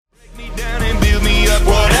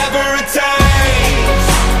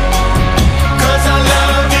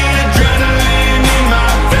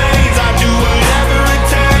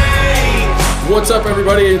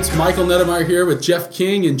everybody? It's Michael Nedemeyer here with Jeff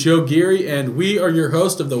King and Joe Geary, and we are your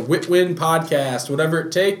host of the WITWIN podcast. Whatever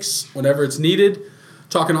it takes, whenever it's needed,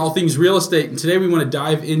 talking all things real estate. And today we want to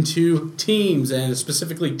dive into teams and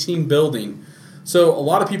specifically team building. So a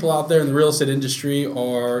lot of people out there in the real estate industry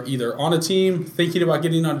are either on a team, thinking about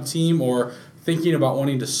getting on a team, or thinking about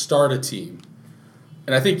wanting to start a team.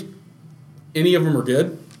 And I think any of them are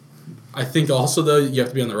good. I think also, though, you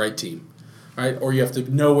have to be on the right team. Right? Or you have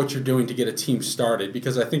to know what you're doing to get a team started,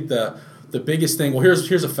 because I think the biggest thing, well,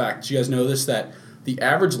 here's a fact. Do you guys know this, that the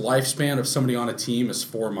average lifespan of somebody on a team is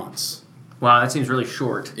 4 months? Wow, that seems really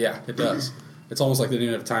short. Yeah, it does. It's almost like they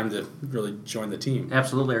didn't have time to really join the team.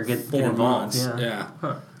 Absolutely, or get 4 involved. months, yeah.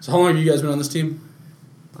 Huh. So how long have you guys been on this team?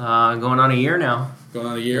 Going on a year now. Going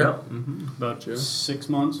on a year? Yep. Mm-hmm. About 6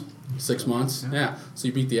 months. 6 months, yeah. So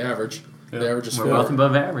you beat the average. Yep. The average is 4. We're both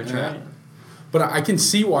above average, yeah. right? But I can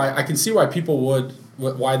see why people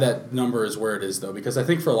why that number is where it is, though, because I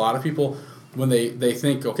think for a lot of people, when they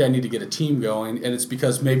think, okay, I need to get a team going, and it's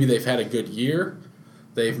because maybe they've had a good year,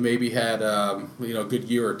 they've maybe had a good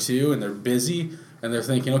year or two, and they're busy, and they're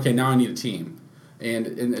thinking, okay, now I need a team.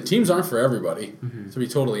 And teams aren't for everybody, to be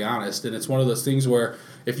totally honest. And it's one of those things where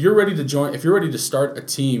if you're ready to start a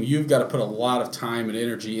team, you've got to put a lot of time and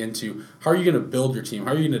energy into how are you going to build your team,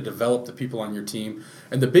 how are you going to develop the people on your team.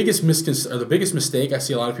 And the biggest mistake I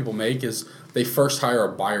see a lot of people make is they first hire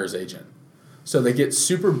a buyer's agent. So they get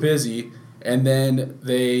super busy, and then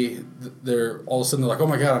they're all of a sudden they're like, oh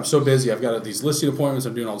my God, I'm so busy. I've got these listing appointments.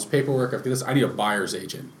 I'm doing all this paperwork. I've got this. I need a buyer's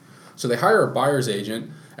agent. So they hire a buyer's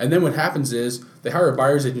agent. And then what happens is they hire a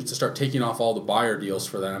buyer's agent to start taking off all the buyer deals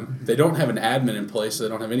for them. They don't have an admin in place, so they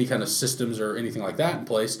don't have any kind of systems or anything like that in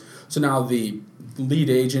place. So now the lead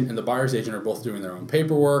agent and the buyer's agent are both doing their own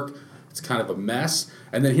paperwork. It's kind of a mess.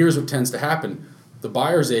 And then here's what tends to happen. The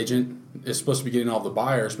buyer's agent is supposed to be getting all the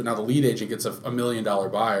buyers, but now the lead agent gets a $1 million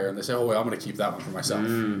buyer, and they say, oh, well, I'm going to keep that one for myself.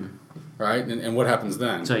 Right? And what happens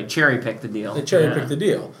then? So they cherry pick the deal. They cherry pick the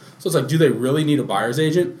deal. So it's like, do they really need a buyer's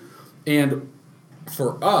agent? And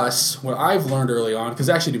for us, what I've learned early on, because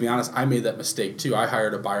actually, to be honest, I made that mistake too. I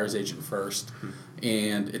hired a buyer's agent first,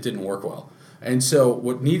 and it didn't work well. And so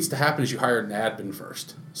what needs to happen is you hire an admin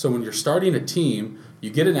first. So when you're starting a team, you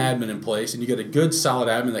get an admin in place, and you get a good, solid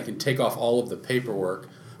admin that can take off all of the paperwork,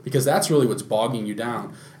 because that's really what's bogging you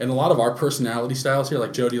down. And a lot of our personality styles here,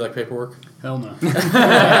 like Joe, do you like paperwork? Hell no.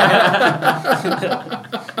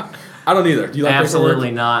 I don't either. Do you like Absolutely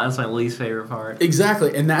paperwork? not. That's my least favorite part.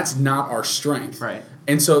 Exactly, and that's not our strength. Right.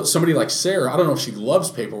 And so somebody like Sarah, I don't know if she loves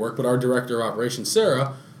paperwork, but our director of operations,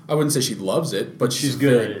 Sarah, I wouldn't say she loves it, but she's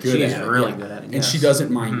good at it. She's really good at it. And she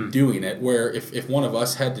doesn't mind doing it, where if one of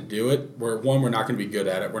us had to do it, we're not going to be good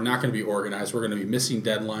at it. We're not going to be organized. We're going to be missing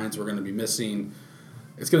deadlines. We're going to be missing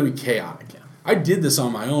 – it's going to be chaotic. Yeah. I did this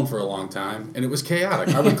on my own for a long time, and it was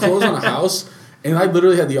chaotic. I would close on a house, and I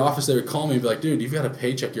literally had the office, they would call me and be like, dude, you've got a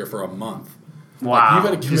paycheck here for a month. Wow. Like, you've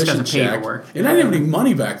got a commission check. And I didn't have any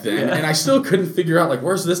money back then, and I still couldn't figure out, like,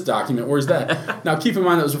 where's this document? Where's that? Now, keep in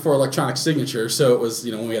mind that was before electronic signature, so it was,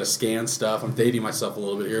 when we had to scan stuff. I'm dating myself a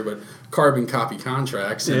little bit here, but carbon copy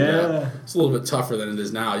contracts. And, it's a little bit tougher than it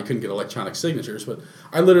is now. You couldn't get electronic signatures, but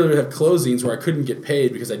I literally would have closings where I couldn't get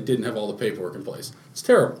paid because I didn't have all the paperwork in place. It's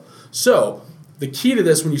terrible. So the key to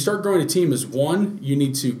this when you start growing a team is, one, you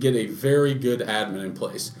need to get a very good admin in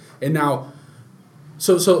place. And now,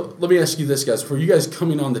 so let me ask you this, guys. For you guys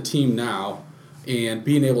coming on the team now and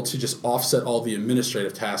being able to just offset all the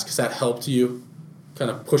administrative tasks, has that helped you kind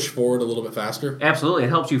of push forward a little bit faster? Absolutely. It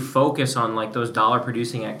helps you focus on like those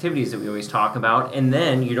dollar-producing activities that we always talk about, and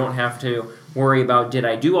then you don't have to worry about, did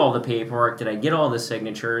I do all the paperwork, did I get all the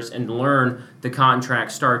signatures, and learn the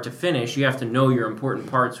contract start to finish. You have to know your important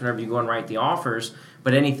parts whenever you go and write the offers,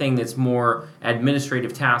 but anything that's more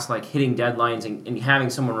administrative tasks like hitting deadlines and having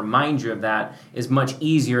someone remind you of that is much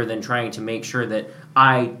easier than trying to make sure that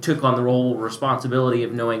I took on the role responsibility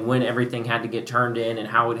of knowing when everything had to get turned in and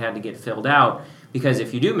how it had to get filled out. Because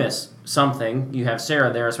if you do miss something, you have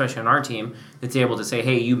Sarah there, especially on our team, that's able to say,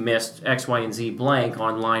 hey, you missed X, Y, and Z blank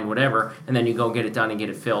on line whatever, and then you go get it done and get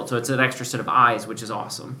it filled. So it's an extra set of eyes, which is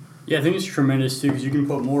awesome. Yeah, I think it's tremendous, too, because you can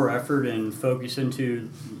put more effort and focus into,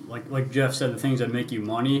 like Jeff said, the things that make you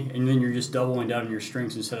money, and then you're just doubling down on your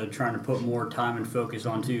strengths instead of trying to put more time and focus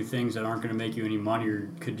onto things that aren't going to make you any money or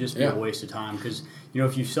could just be a waste of time. Because,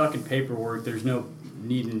 if you suck at paperwork, there's no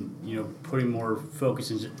need in, putting more focus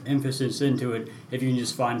and emphasis into it if you can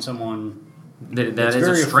just find someone that is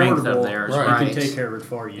a strength of theirs, right? You can take care of it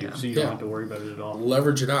for you, so you don't have to worry about it at all.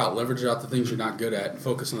 Leverage it out the things you're not good at, and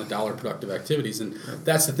focus on the dollar productive activities. And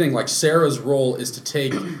that's the thing, like Sarah's role is to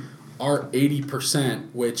take our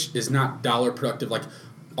 80%, which is not dollar productive, like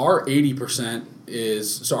our 80%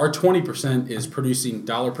 so our 20% is producing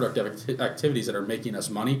dollar productive activities that are making us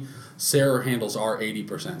money. Sarah handles our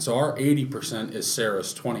 80%. So our 80% is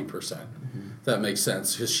Sarah's 20%. That makes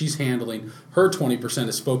sense, because she's handling her 20%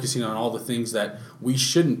 is focusing on all the things that we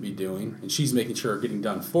shouldn't be doing, and she's making sure are getting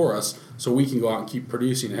done for us so we can go out and keep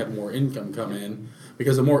producing and have more income come in,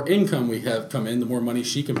 because the more income we have come in, the more money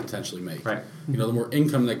she can potentially make. Right. You know, the more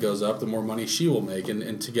income that goes up, the more money she will make,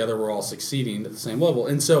 and together we're all succeeding at the same level.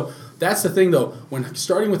 And so that's the thing, though. When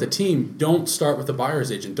starting with a team, don't start with the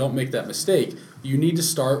buyer's agent. Don't make that mistake. You need to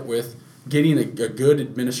start with getting a good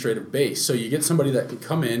administrative base. So you get somebody that can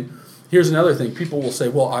come in. Here's another thing. People will say,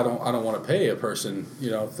 "Well, I don't want to pay a person,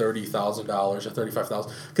 $30,000 or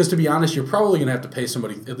 $35,000," because to be honest, you're probably going to have to pay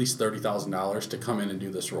somebody at least $30,000 to come in and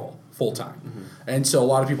do this role full time. Mm-hmm. And so a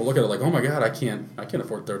lot of people look at it like, "Oh my God, I can't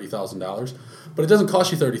afford $30,000," but it doesn't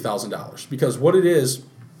cost you $30,000, because what it is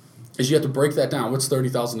you have to break that down. What's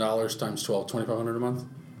 $30,000 times 12? $2,500 a month?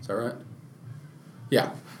 Is that right? Yeah,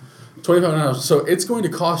 $2,500. So it's going to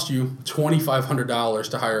cost you $2,500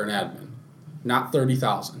 to hire an admin, not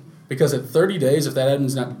 $30,000. Because at 30 days, if that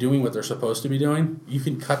admin's not doing what they're supposed to be doing, you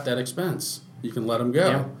can cut that expense. You can let them go.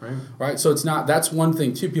 Yeah, right? So it's not. That's one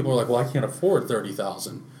thing too. People are like, "Well, I can't afford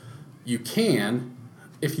 $30,000." You can,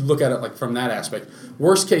 if you look at it like from that aspect.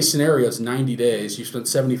 Worst case scenario is 90 days. You spent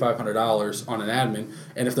 $7,500 on an admin,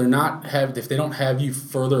 and if they don't have you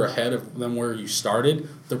further ahead of them where you started,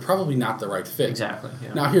 they're probably not the right fit. Exactly.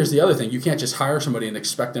 Yeah. Now here's the other thing: you can't just hire somebody and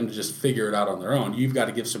expect them to just figure it out on their own. You've got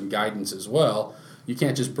to give some guidance as well. You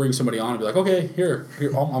can't just bring somebody on and be like, "Okay, here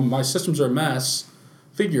all my systems are a mess.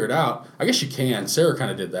 Figure it out." I guess you can. Sarah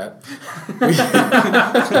kind of did that.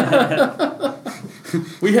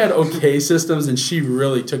 We had okay systems, and she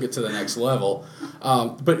really took it to the next level.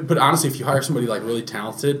 But honestly, if you hire somebody like really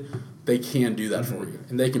talented, they can do that for you,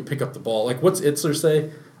 and they can pick up the ball. Like, what's Itzler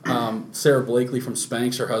say? Sarah Blakely from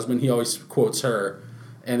Spanx, her husband, he always quotes her,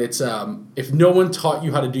 and it's, "If no one taught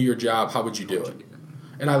you how to do your job, how would you do it?"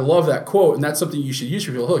 And I love that quote, and that's something you should use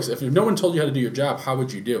for people. Look, if no one told you how to do your job, how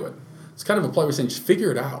would you do it? It's kind of a polite way of saying just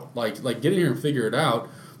figure it out. Like get in here and figure it out.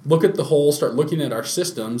 Look at the whole, start looking at our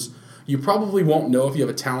systems. You probably won't know if you have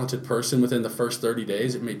a talented person within the first 30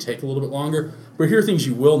 days. It may take a little bit longer. But here are things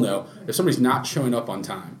you will know. If somebody's not showing up on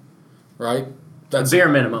time, right? That's bare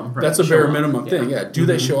minimum. Right? That's a bare minimum thing, yeah. Do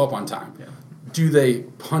they show up on time? Yeah. Do they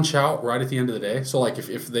punch out right at the end of the day? So, like,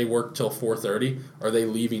 if they work till 4:30, are they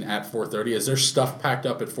leaving at 4:30? Is their stuff packed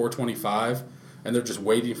up at 4:25, and they're just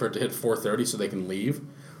waiting for it to hit 4:30 so they can leave?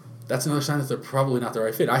 That's another sign that they're probably not the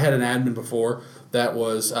right fit. I had an admin before that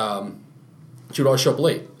was, she would always show up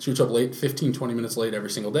late. She would show up late, 15, 20 minutes late every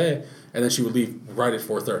single day, and then she would leave right at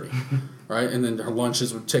 4:30, right? And then her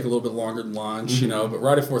lunches would take a little bit longer than lunch, but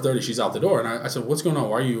right at 4:30 she's out the door. And I said, "What's going on?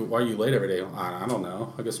 Why are you late every day?" I don't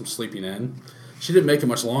know. I guess I'm sleeping in. She didn't make it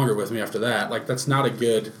much longer with me after that. Like, that's not a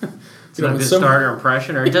good... It's not a good starter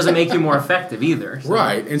impression, or it doesn't make you more effective either. So.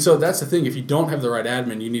 Right. And so that's the thing. If you don't have the right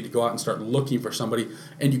admin, you need to go out and start looking for somebody.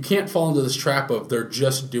 And you can't fall into this trap of they're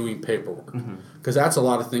just doing paperwork. Because that's a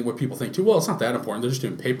lot of what people think, too. Well, it's not that important. They're just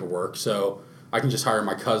doing paperwork. So I can just hire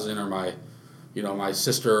my cousin or my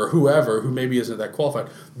sister or whoever who maybe isn't that qualified.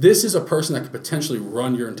 This is a person that could potentially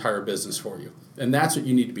run your entire business for you. And that's what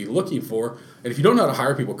you need to be looking for. And if you don't know how to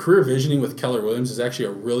hire people, Career Visioning with Keller Williams is actually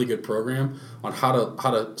a really good program on how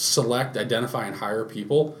to select, identify, and hire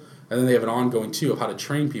people. And then they have an ongoing, too, of how to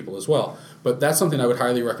train people as well. But that's something I would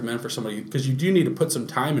highly recommend for somebody, because you do need to put some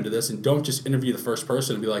time into this, and don't just interview the first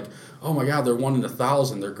person and be like, "Oh my God, they're 1 in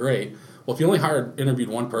 1,000, they're great." Well, if you only interviewed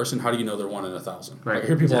one person, how do you know they're 1 in 1,000? Right. I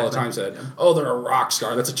hear people all the time say, "Oh, they're a rock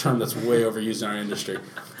star." That's a term that's way overused in our industry.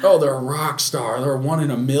 "Oh, they're a rock star. They're 1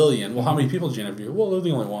 in 1,000,000. Well, how many people did you interview? "Well, they're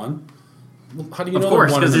the only one." Well, how do you know they're 1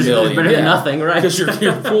 in 1,000,000? Of course, because it's better than nothing, right? Because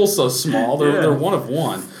your pool's so small. They're one of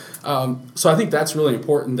one. So I think that's really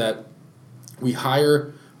important that we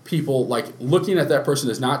hire people, like, looking at that person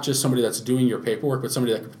as not just somebody that's doing your paperwork, but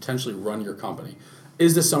somebody that could potentially run your company.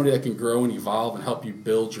 Is this somebody that can grow and evolve and help you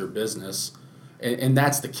build your business? And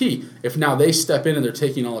that's the key. If now they step in and they're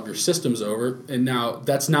taking all of your systems over, and now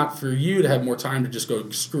that's not for you to have more time to just go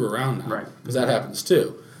screw around now. Right. Because that happens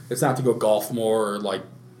too. It's not to go golf more or like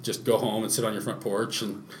just go home and sit on your front porch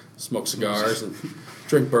and smoke cigars and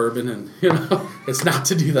drink bourbon, and it's not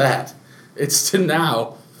to do that. It's to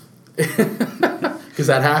now, because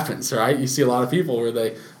that happens, right? You see a lot of people where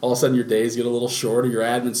they all of a sudden your days get a little shorter, your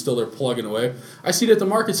admin's still there plugging away. I see it at the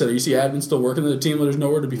market center. You see admins still working in the team, but there's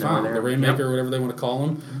nowhere to be found. The Rainmaker or whatever they want to call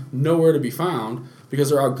them, nowhere to be found because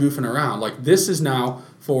they're out goofing around. Like, this is now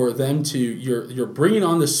for them to, you're bringing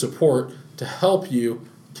on this support to help you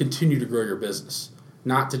continue to grow your business.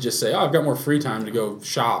 not to just say, oh, I've got more free time to go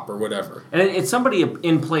shop or whatever. And it's somebody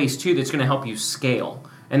in place, too, that's going to help you scale.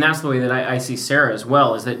 And that's the way that I see Sarah as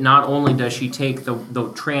well, is that not only does she take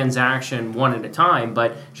the transaction one at a time,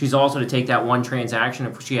 but she's also to take that one transaction.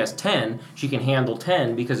 If she has 10, she can handle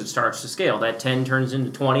 10 because it starts to scale. That 10 turns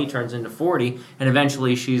into 20, turns into 40, and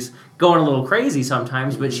eventually she's going a little crazy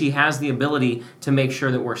sometimes, but she has the ability to make sure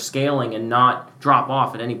that we're scaling and not drop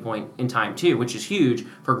off at any point in time, too, which is huge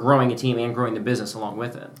for growing a team and growing the business along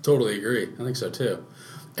with it. Totally agree. I think so, too.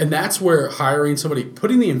 And that's where hiring somebody,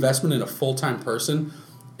 putting the investment in a full-time person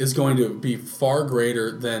is going to be far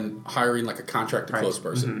greater than hiring like a contract to close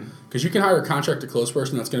person. Because you can hire a contract to close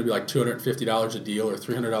person that's going to be like $250 a deal or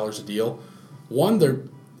 $300 a deal.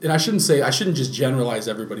 And I shouldn't just generalize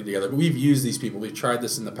everybody together, but we've used these people. We've tried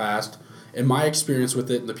this in the past. And my experience with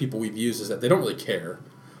it and the people we've used is that they don't really care.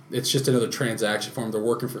 It's just another transaction form. They're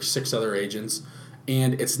working for 6 other agents.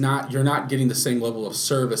 And you're not getting the same level of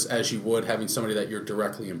service as you would having somebody that you're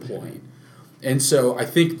directly employing. And so I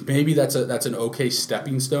think maybe that's an okay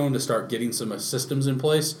stepping stone to start getting some systems in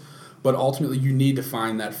place, but ultimately you need to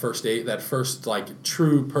find that first like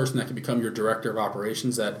true person that can become your director of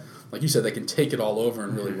operations that, like you said, they can take it all over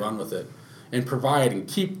and really run with it and provide and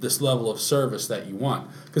keep this level of service that you want.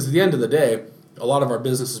 Because at the end of the day, a lot of our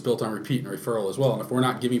business is built on repeat and referral as well. And if we're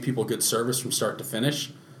not giving people good service from start to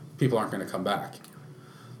finish, people aren't going to come back.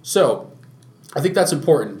 So I think that's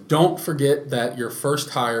important. Don't forget that your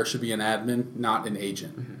first hire should be an admin, not an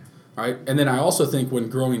agent, right? And then I also think when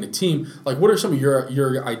growing a team, like what are some of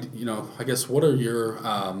your I guess what are your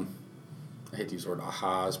I hate to use the word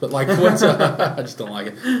ahas, but like what's I just don't like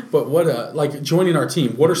it. But what like joining our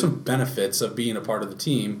team, what are some benefits of being a part of the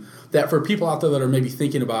team that for people out there that are maybe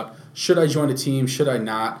thinking about, should I join a team, should I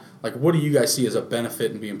not? Like, what do you guys see as a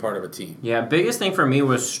benefit in being part of a team? Yeah, biggest thing for me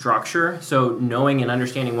was structure. So knowing and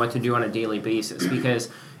understanding what to do on a daily basis. Because,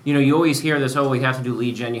 you always hear this, we have to do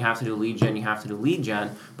lead gen, you have to do lead gen, you have to do lead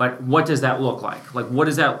gen. But what does that look like? Like, what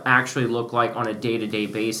does that actually look like on a day-to-day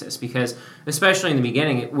basis? Because especially in the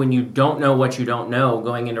beginning, when you don't know what you don't know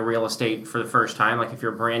going into real estate for the first time, like if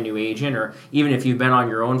you're a brand new agent or even if you've been on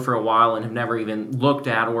your own for a while and have never even looked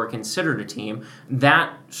at or considered a team,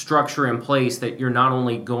 that structure in place that you're not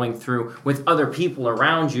only going through with other people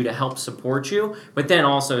around you to help support you, but then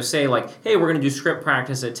also say like, hey, we're going to do script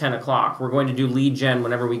practice at 10 o'clock. We're going to do lead gen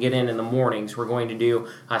whenever we get in the mornings. We're going to do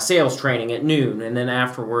sales training at noon. And then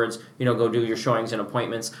afterwards, go do your showings and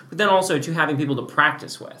appointments. But then also to having people to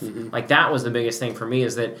practice with. Like that was the biggest thing for me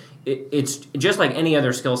is that it's just like any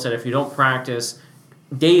other skill set. If you don't practice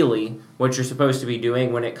daily what you're supposed to be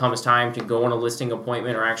doing when it comes time to go on a listing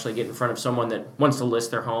appointment or actually get in front of someone that wants to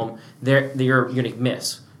list their home, you're going to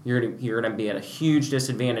miss. You're going to be at a huge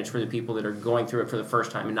disadvantage for the people that are going through it for the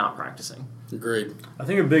first time and not practicing. Agreed. I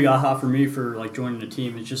think a big aha for me for like joining a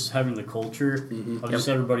team is just having the culture of just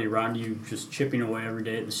everybody around you just chipping away every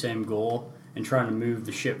day at the same goal and trying to move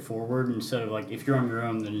the ship forward instead of like if you're on your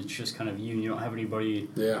own, then it's just kind of you and you don't have anybody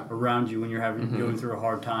around you when you're going through a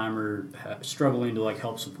hard time or struggling to like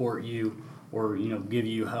help support you or give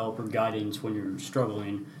you help or guidance when you're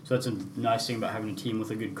struggling. So that's a nice thing about having a team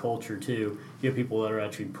with a good culture too. You have people that are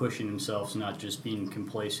actually pushing themselves, not just being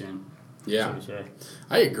complacent. Yeah, so to say.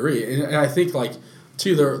 I agree, and I think like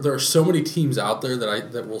too there are so many teams out there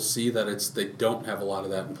that we'll see that they don't have a lot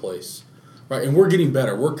of that in place. Right, and we're getting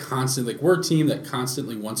better. We're constantly we're a team that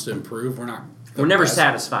constantly wants to improve. We're never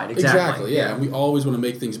satisfied. Exactly. Yeah, and we always want to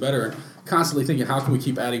make things better and constantly thinking how can we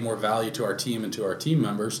keep adding more value to our team and to our team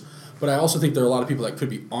members. But I also think there are a lot of people that could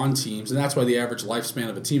be on teams, and that's why the average lifespan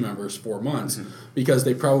of a team member is 4 months, because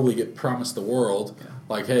they probably get promised the world,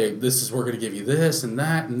 like, hey, we're going to give you this and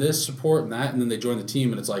that and this support and that, and then they join the team,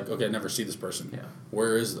 and it's like, okay, I never see this person. Yeah.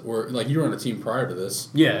 Like you were on a team prior to this.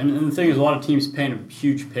 Yeah, and the thing is, a lot of teams paint a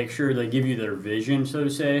huge picture. They give you their vision, so to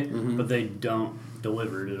say, but they don't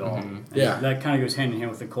deliver it at all. Yeah. That kind of goes hand in hand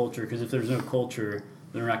with the culture, because if there's no culture,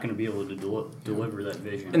 they're not going to be able to deliver that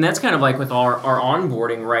vision. And that's kind of like with our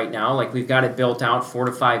onboarding right now. Like we've got it built out 4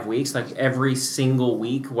 to 5 weeks. Like every single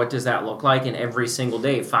week, what does that look like? And every single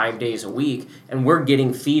day, 5 days a week. And we're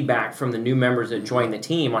getting feedback from the new members that join the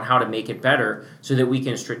team on how to make it better so that we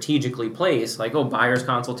can strategically place, like, buyer's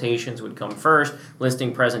consultations would come first,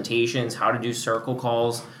 listing presentations, how to do circle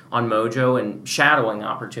calls on Mojo, and shadowing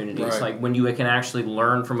opportunities. Right. Like when you can actually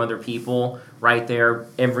learn from other people right there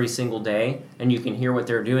every single day, and you can hear what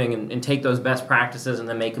they're doing and take those best practices and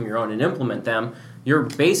then make them your own and implement them. you're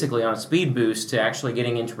basically on a speed boost to actually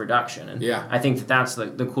getting into production. And Yeah. I think that that's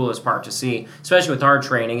the coolest part to see, especially with our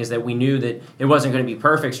training, is that we knew that it wasn't going to be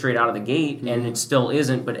perfect straight out of the gate, and it still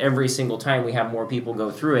isn't, but every single time we have more people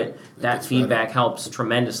go through it, that feedback helps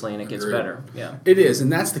tremendously, and it gets better. Yeah, it is,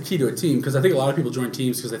 and that's the key to a team, because I think a lot of people join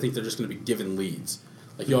teams because they think they're just going to be given leads.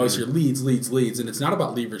 Like you always hear leads, and it's not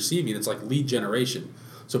about lead receiving, it's like lead generation.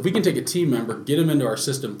 So if we can take a team member, get them into our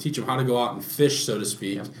system, teach them how to go out and fish, so to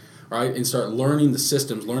speak, right, and start learning the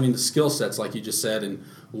systems, learning the skill sets, like you just said, and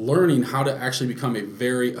learning how to actually become a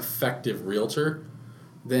very effective realtor,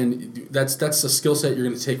 then that's a skill set you're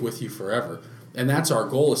going to take with you forever. And that's our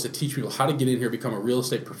goal, is to teach people how to get in here, become a real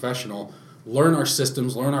estate professional, learn our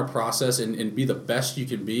systems, learn our process, and be the best you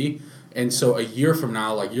can be. And so a year from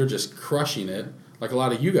now, like, you're just crushing it, like a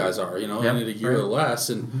lot of you guys are, in a year or less,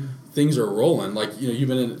 and things are rolling. Like, you've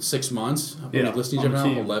been in it 6 months. How many listings you have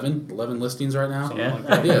now? 11 listings right now? Like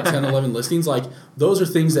that. Yeah, 10, 11 listings. Like, those are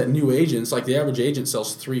things that new agents, like the average agent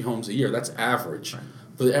sells 3 homes a year. That's average. Right.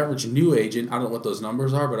 For the average new agent, I don't know what those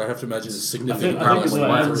numbers are, but I have to imagine it's significant. I think as an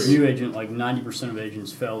Probably average new agent, like 90% of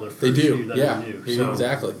agents fail their first They do, year that yeah. they're new. Yeah, So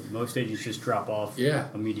exactly. most agents just drop off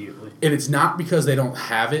immediately. And it's not because they don't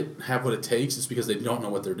have what it takes. It's because they don't know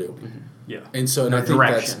what they're doing. Yeah. And so, No I think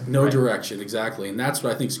direction, that's no right. direction, exactly. And that's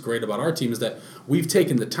what I think is great about our team, is that we've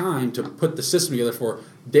taken the time to put the system together for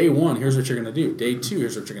day 1, here's what you're going to do. Day 2,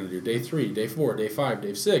 here's what you're going to do. Day 3, day 4, day 5,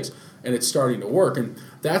 day 6. And it's starting to work. And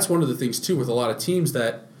that's one of the things, too, with a lot of teams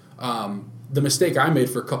that the mistake I made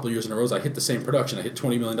for a couple of years in a row is I hit the same production. I hit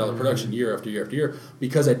 $20 million production year after year after year,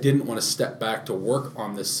 because I didn't want to step back to work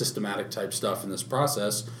on this systematic type stuff in this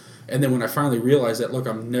process. And then when I finally realized that, look,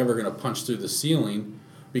 I'm never going to punch through the ceiling,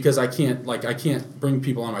 because I can't bring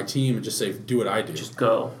people on my team and just say, do what I do. just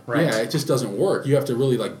go, right? Yeah, it just doesn't work. You have to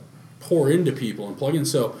really pour into people and plug in.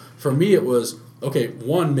 So for me, it was, okay,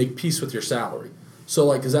 1, make peace with your salary.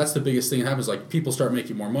 So because that's the biggest thing that happens. Like, people start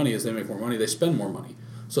making more money. As they make more money, they spend more money.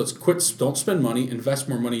 So don't spend money, invest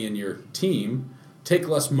more money in your team, take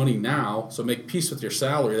less money now, so make peace with your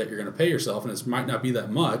salary that you're going to pay yourself, and it might not be that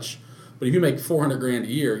much, but if you make $400,000 a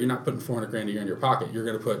year, you're not putting $400,000 a year in your pocket. You're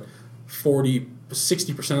going to put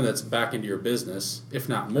 60% of that's back into your business, if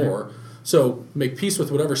not more. Right. So make peace with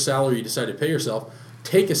whatever salary you decide to pay yourself.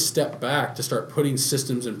 Take a step back to start putting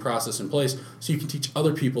systems and process in place so you can teach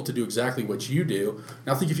other people to do exactly what you do.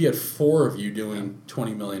 Now think if you had 4 of you doing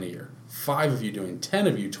 $20 million a year. 5 of you doing 10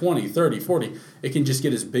 of you, 20, 30, 40, it can just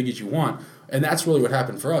get as big as you want. And that's really what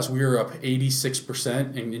happened for us. We were up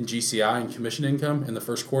 86% in GCI and commission income in the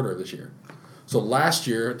first quarter of this year. So last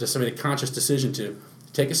year, just made a conscious decision to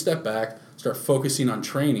take a step back, start focusing on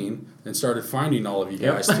training, and started finding all of you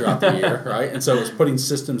guys throughout the year, right? And so it was putting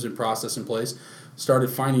systems and process in place, started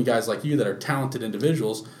finding guys like you that are talented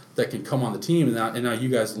individuals that can come on the team, and now you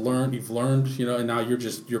guys you've learned, and now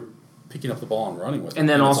you're picking up the ball and running with it. And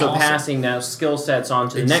then also awesome. passing those skill sets on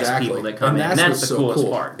to the next people that come in. And that's the so coolest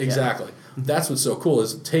cool. part. Exactly. Yeah. That's what's so cool,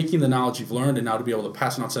 is taking the knowledge you've learned and now to be able to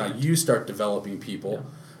pass it on. So now you start developing people.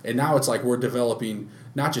 Yeah. And now it's like we're developing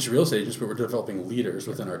not just real estate agents, but we're developing leaders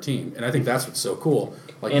within our team. And I think that's what's so cool.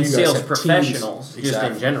 Like, and you guys sales professionals, just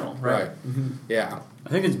in general. Right. Mm-hmm. Yeah. I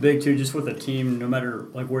think it's big too, just with a team, no matter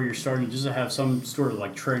where you're starting, just to have some sort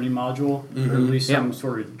of training module, or at least some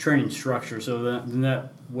sort of training structure, so that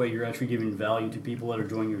way you're actually giving value to people that are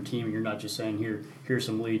joining your team, and you're not just saying, here's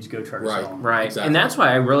some leads, go try to sell them. Right, exactly. And that's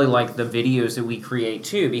why I really like the videos that we create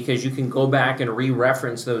too, because you can go back and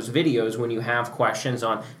re-reference those videos when you have questions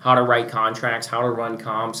on how to write contracts, how to run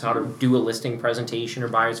comps, how to do a listing presentation or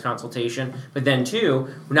buyer's consultation. But then too,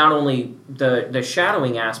 not only the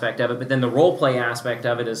shadowing aspect of it, but then the role play aspect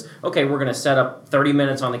of it is, okay, we're going to set up 30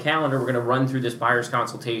 minutes on the calendar, we're going to run through this buyer's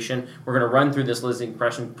consultation, we're going to run through this listing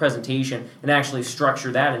presentation, and actually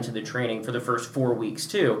structure that into the training for the first 4 weeks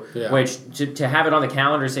too, which to have it on the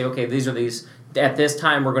calendar and say, okay, these are these, at this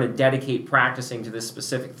time we're going to dedicate practicing to this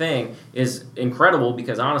specific thing is incredible,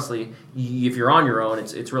 because honestly, if you're on your own,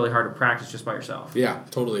 it's really hard to practice just by yourself. Yeah,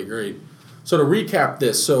 totally agreed. So to recap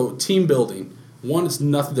this, so team building, there's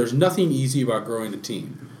nothing easy about growing a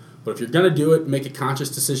team. But if you're going to do it, make a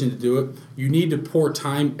conscious decision to do it, you need to pour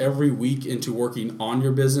time every week into working on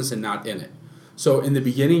your business and not in it. So in the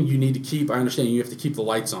beginning, you need to I understand you have to keep the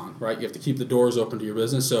lights on, right? You have to keep the doors open to your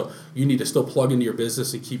business. So you need to still plug into your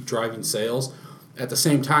business and keep driving sales. At the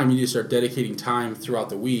same time, you need to start dedicating time throughout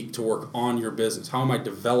the week to work on your business. How am I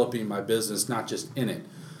developing my business, not just in it?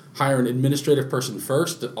 Hire an administrative person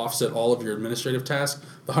first to offset all of your administrative tasks.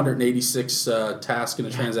 The 186 tasks in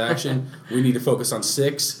a transaction, we need to focus on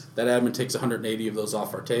 6. That admin takes 180 of those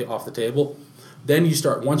off the table. Then you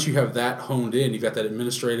start, once you have that honed in, you've got that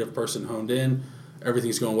administrative person honed in,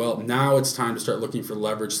 everything's going well. Now it's time to start looking for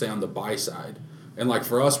leverage, say, on the buy side. And like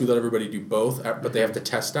for us, we let everybody do both, but they have to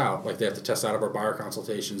test out. Like they have to test out of our buyer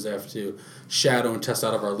consultations. They have to shadow and test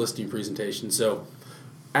out of our listing presentation. So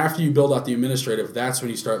after you build out the administrative, that's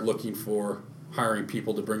when you start looking for hiring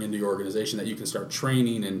people to bring into your organization that you can start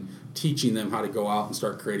training and teaching them how to go out and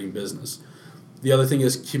start creating business. The other thing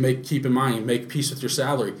is keep in mind, make peace with your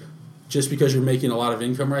salary. Just because you're making a lot of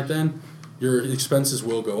income right then, your expenses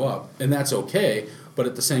will go up. And that's okay. But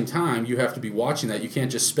at the same time, you have to be watching that. You can't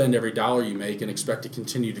just spend every dollar you make and expect to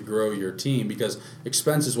continue to grow your team, because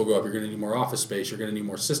expenses will go up. You're going to need more office space. You're going to need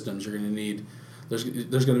more systems. You're going to need there's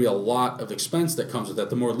going to be a lot of expense that comes with that.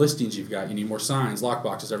 The more listings you've got, you need more signs,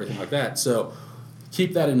 lockboxes, everything like that. So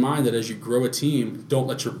keep that in mind, that as you grow a team, don't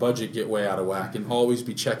let your budget get way out of whack, and always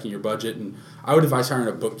be checking your budget. And I would advise hiring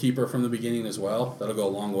a bookkeeper from the beginning as well. That'll go a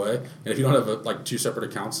long way. And if you don't have like 2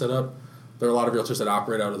 separate accounts set up, there are a lot of realtors that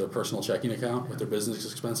operate out of their personal checking account with their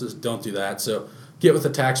business expenses. Don't do that. So get with a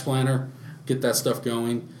tax planner, get that stuff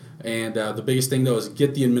going. And the biggest thing, though, is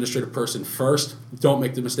get the administrative person first. Don't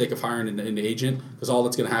make the mistake of hiring an agent, because all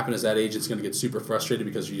that's going to happen is that agent's going to get super frustrated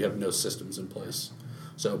because you have no systems in place.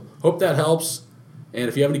 So hope that helps. And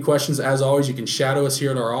if you have any questions, as always, you can shadow us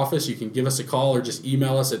here at our office. You can give us a call or just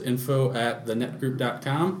email us at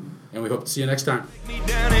info@thenetgroup.com. And we hope to see you next time. Take me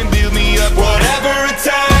down and build me up, whatever it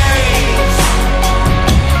takes.